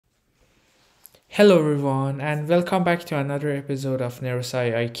Hello everyone and welcome back to another episode of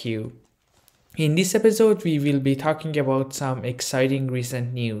Neurosci IQ. In this episode we will be talking about some exciting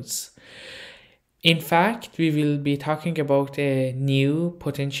recent news. In fact, we will be talking about a new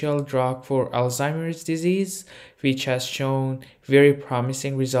potential drug for Alzheimer's disease which has shown very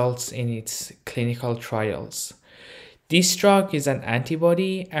promising results in its clinical trials. This drug is an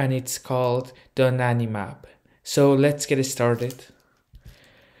antibody and it's called Donanemab. So let's get started.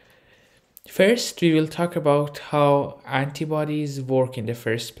 First, we will talk about how antibodies work in the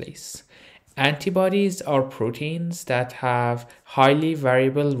first place. Antibodies are proteins that have highly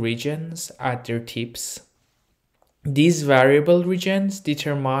variable regions at their tips. These variable regions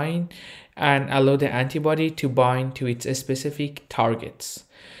determine and allow the antibody to bind to its specific targets.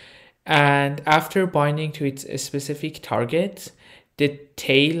 And after binding to its specific target, the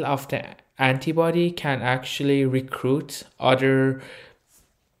tail of the antibody can actually recruit other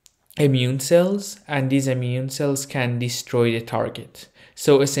immune cells, and these immune cells can destroy the target.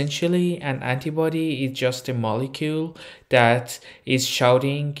 So essentially an antibody is just a molecule that is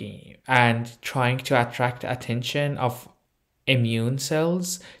shouting and trying to attract attention of immune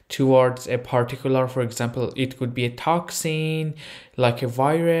cells towards a particular, for example, it could be a toxin like a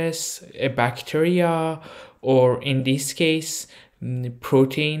virus, a bacteria, or in this case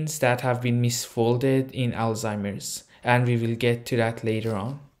proteins that have been misfolded in Alzheimer's, and we will get to that later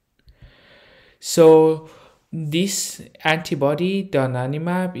on. So this antibody,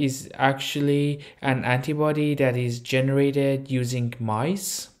 donanemab, is actually an antibody that is generated using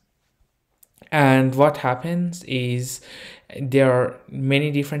mice. And what happens is there are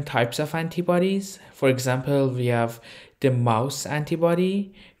many different types of antibodies. For example, we have the mouse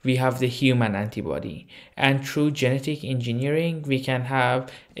antibody, we have the human antibody, and through genetic engineering we can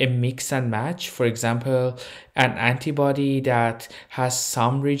have a mix and match. For example, an antibody that has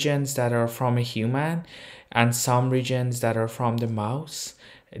some regions that are from a human and some regions that are from the mouse.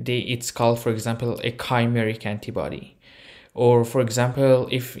 It's called, for example, a chimeric antibody. Or for example,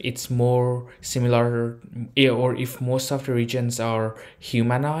 if it's more similar, or if most of the regions are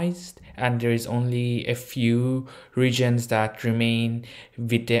humanized and there is only a few regions that remain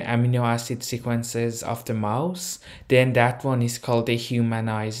with the amino acid sequences of the mouse, then that one is called a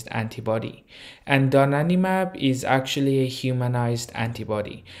humanized antibody. And donanemab is actually a humanized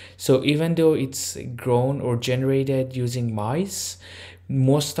antibody. So even though it's grown or generated using mice,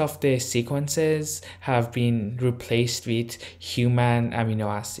 most of the sequences have been replaced with human amino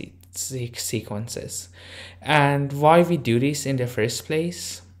acid sequences. And why we do this in the first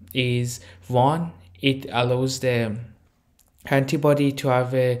place is, one, it allows the antibody to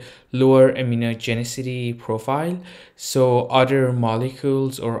have a lower immunogenicity profile, so other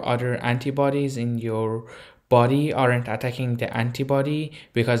molecules or other antibodies in your body aren't attacking the antibody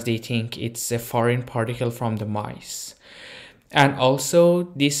because they think it's a foreign particle from the mice. And also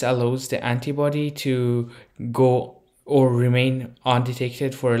this allows the antibody to go or remain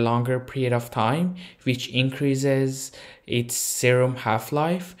undetected for a longer period of time, which increases its serum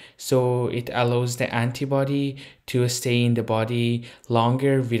half-life. So it allows the antibody to stay in the body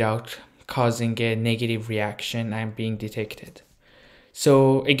longer without causing a negative reaction and being detected.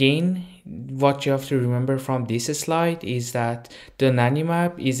 So again, what you have to remember from this slide is that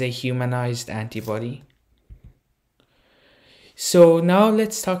donanemab is a humanized antibody. So now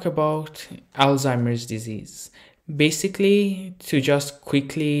let's talk about Alzheimer's disease. Basically, to just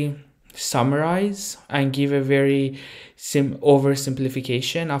quickly summarize and give a very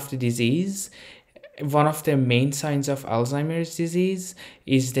oversimplification of the disease, one of the main signs of Alzheimer's disease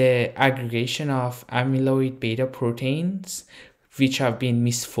is the aggregation of amyloid beta proteins which have been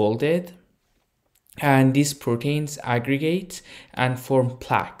misfolded, and these proteins aggregate and form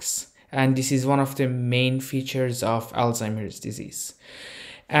plaques. And this is one of the main features of Alzheimer's disease.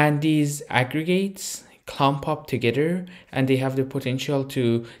 And these aggregates clump up together and they have the potential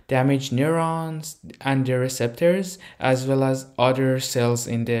to damage neurons and their receptors as well as other cells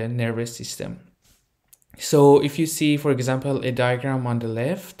in the nervous system. So if you see, for example, a diagram on the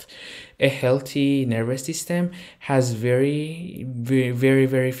left, a healthy nervous system has very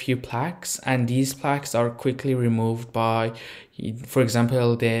few plaques, and these plaques are quickly removed by, for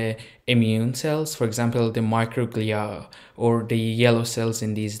example, the immune cells, for example, the microglia or the yellow cells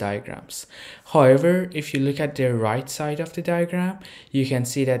in these diagrams. However, if you look at the right side of the diagram, you can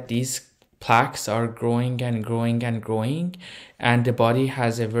see that these plaques are growing and growing and growing, and the body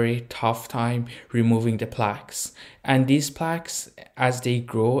has a very tough time removing the plaques. And these plaques, as they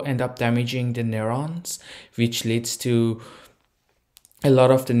grow, end up damaging the neurons, which leads to a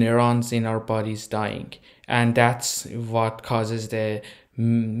lot of the neurons in our bodies dying. And that's what causes the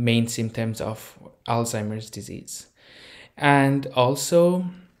main symptoms of Alzheimer's disease. And also,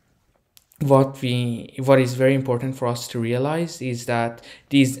 what is very important for us to realize is that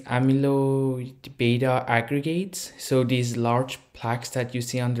these amyloid beta aggregates, so these large plaques that you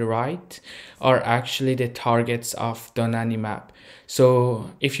see on the right, are actually the targets of donanemab.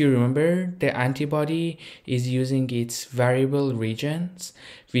 So if you remember, the antibody is using its variable regions,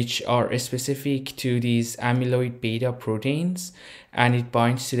 which are specific to these amyloid beta proteins, and it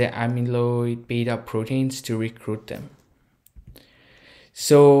binds to the amyloid beta proteins to recruit them.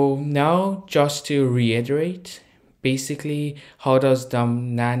 So now, just to reiterate, basically how does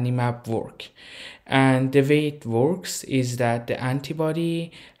donanemab work? And the way it works is that the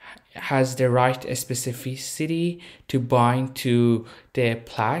antibody has the right specificity to bind to the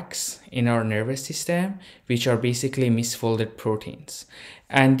plaques in our nervous system, which are basically misfolded proteins.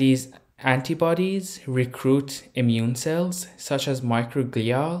 And these antibodies recruit immune cells such as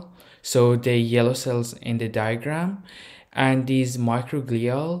microglia, so the yellow cells in the diagram, and these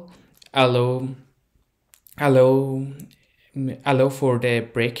microglia allow allow for the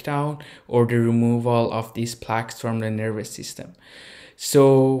breakdown or the removal of these plaques from the nervous system.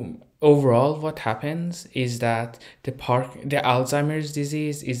 So overall, what happens is that the Alzheimer's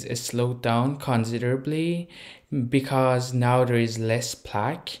disease is slowed down considerably because now there is less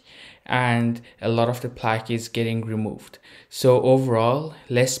plaque and a lot of the plaque is getting removed. So overall,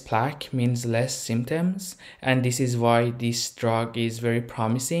 less plaque means less symptoms, and this is why this drug is very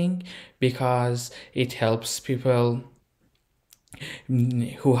promising, because it helps people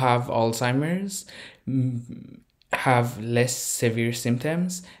who have Alzheimer's have less severe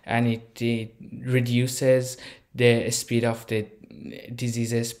symptoms, and it reduces the speed of the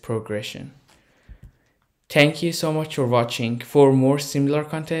disease's progression. Thank you so much for watching. For more similar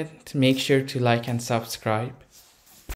content, make sure to like and subscribe.